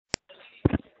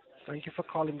Thank you for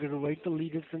calling GuruAid, the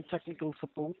leaders in technical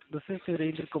support. This is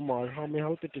Surendra Kumar. How may I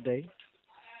help you today?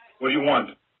 What do you want?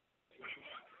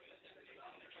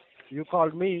 You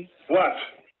called me. What?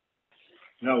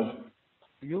 No.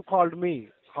 You called me.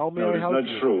 How may No, I that's help not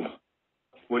you? true.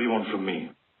 What do you want from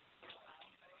me?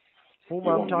 Whom You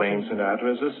I'm want talking names to? and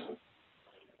addresses?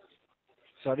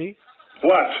 Sorry?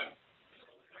 What?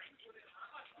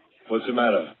 What's the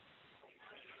matter?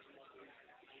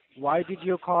 Why did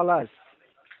you call us?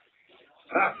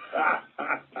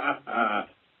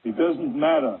 It doesn't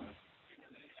matter.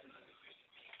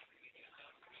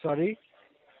 Sorry?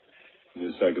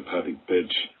 You psychopathic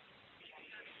bitch.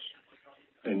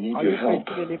 I need Are your you help.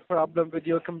 facing any problem with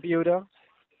your computer?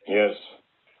 Yes.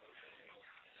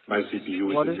 My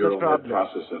CPU What is a is the neural net problem?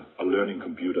 processor, a learning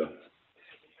computer.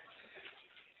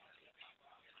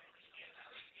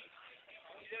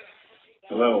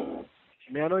 Hello.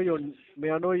 May I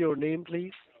know your name,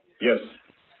 please? Yes.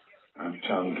 I'm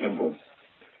John Kimball.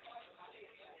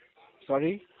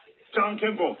 Sorry? John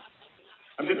Kimball.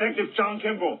 I'm Detective John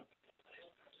Kimball.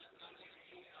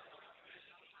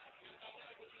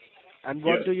 And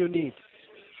what Yes. do you need?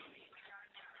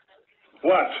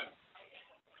 What?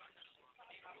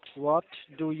 What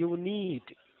do you need?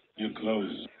 Your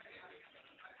clothes.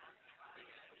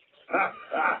 Ha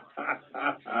ha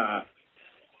ha ha.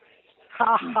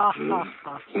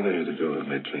 There to go with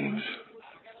my dreams.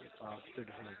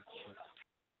 Bastard.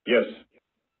 Yes.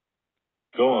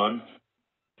 Go on.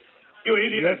 You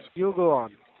idiot! Yes, you go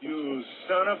on. You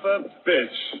son of a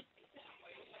bitch!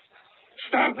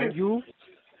 Stop And it! you?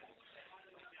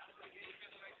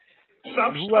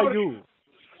 Stop And who are shouting!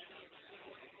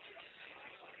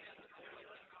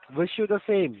 you? Wish you the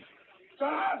same.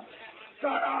 Stop!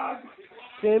 Shut up!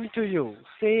 Same to you.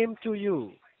 Same to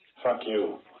you. Fuck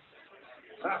you.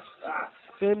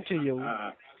 Same to you.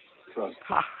 Trust.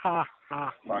 Ha ha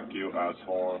ha. Fuck you,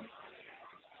 asshole.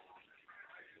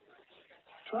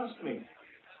 Trust me.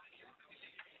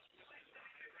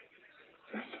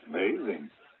 That's amazing.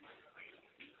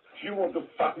 You want to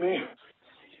fuck me?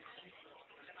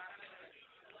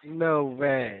 No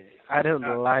way. I don't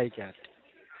like it.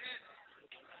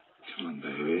 Come on,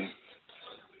 baby.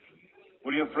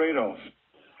 What are you afraid of?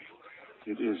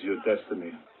 It is your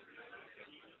destiny.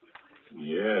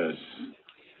 Yes.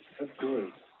 That's good.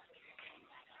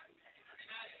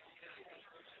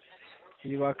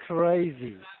 You are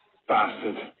crazy.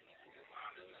 Bastard.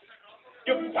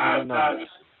 You I'm not. bastard!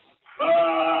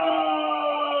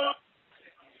 Ah!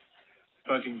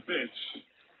 Fucking bitch.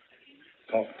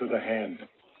 Talk to the hand.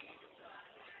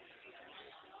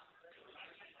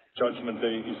 Judgment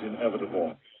Day is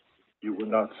inevitable. You will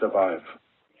not survive.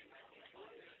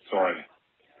 Sorry.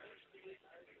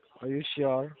 Are you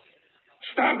sure?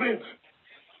 Stop it!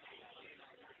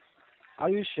 Are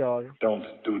you sure? Don't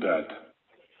do that.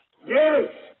 Yes!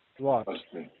 What? Trust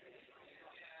me.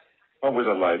 Why would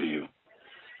I lie to you?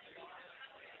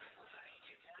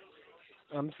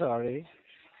 I'm sorry.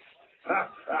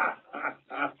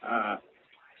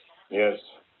 Yes.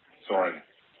 Sorry.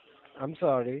 I'm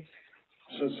sorry.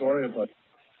 So sorry about.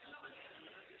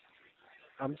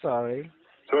 I'm sorry.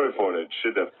 Sorry for that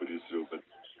shit I put you through, but.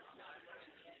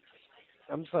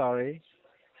 I'm sorry.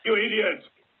 You idiot!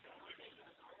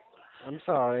 I'm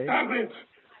sorry. Stop it!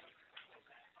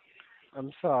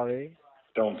 I'm sorry.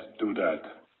 Don't do that.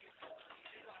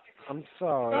 I'm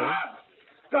sorry.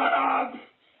 Shut up!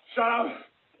 Shut up!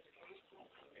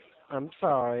 I'm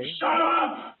sorry. Shut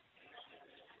up!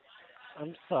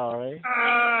 I'm sorry.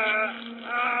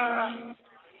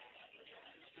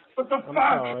 What the I'm fuck?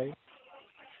 sorry.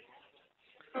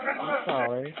 I'm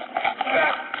sorry.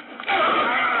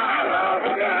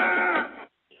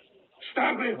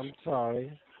 Stop it! I'm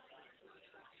sorry.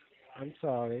 I'm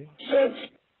sorry. Shit!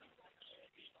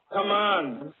 Come on!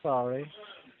 I'm sorry.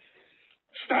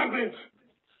 Stop it!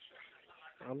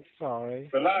 I'm sorry.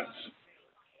 Relax.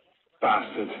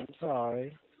 Bastard. I'm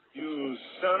sorry. You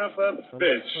son of a I'm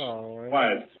bitch. sorry.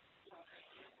 Quiet.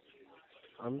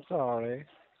 I'm sorry.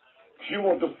 You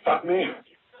want to fuck me?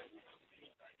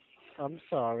 I'm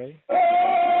sorry.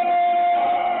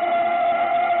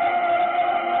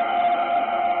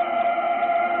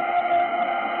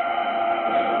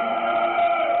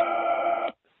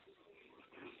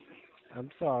 I'm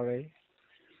sorry.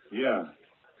 Yeah.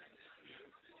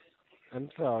 I'm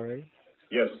sorry.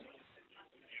 Yes.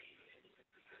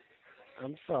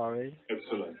 I'm sorry.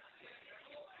 Excellent.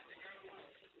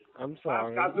 I'm I've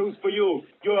sorry. got news for you.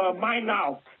 You are mine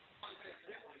now.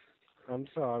 I'm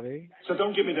sorry. So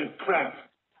don't give me that crap.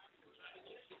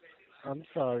 I'm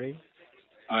sorry.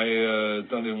 I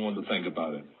don't even want to think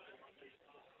about it.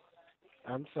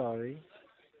 I'm sorry.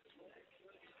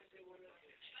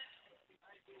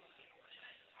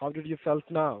 How did you felt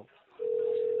now?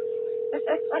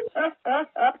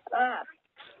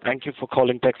 Thank you for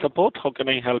calling tech support. How can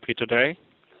I help you today?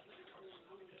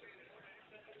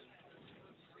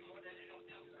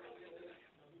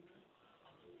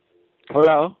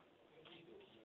 Hello?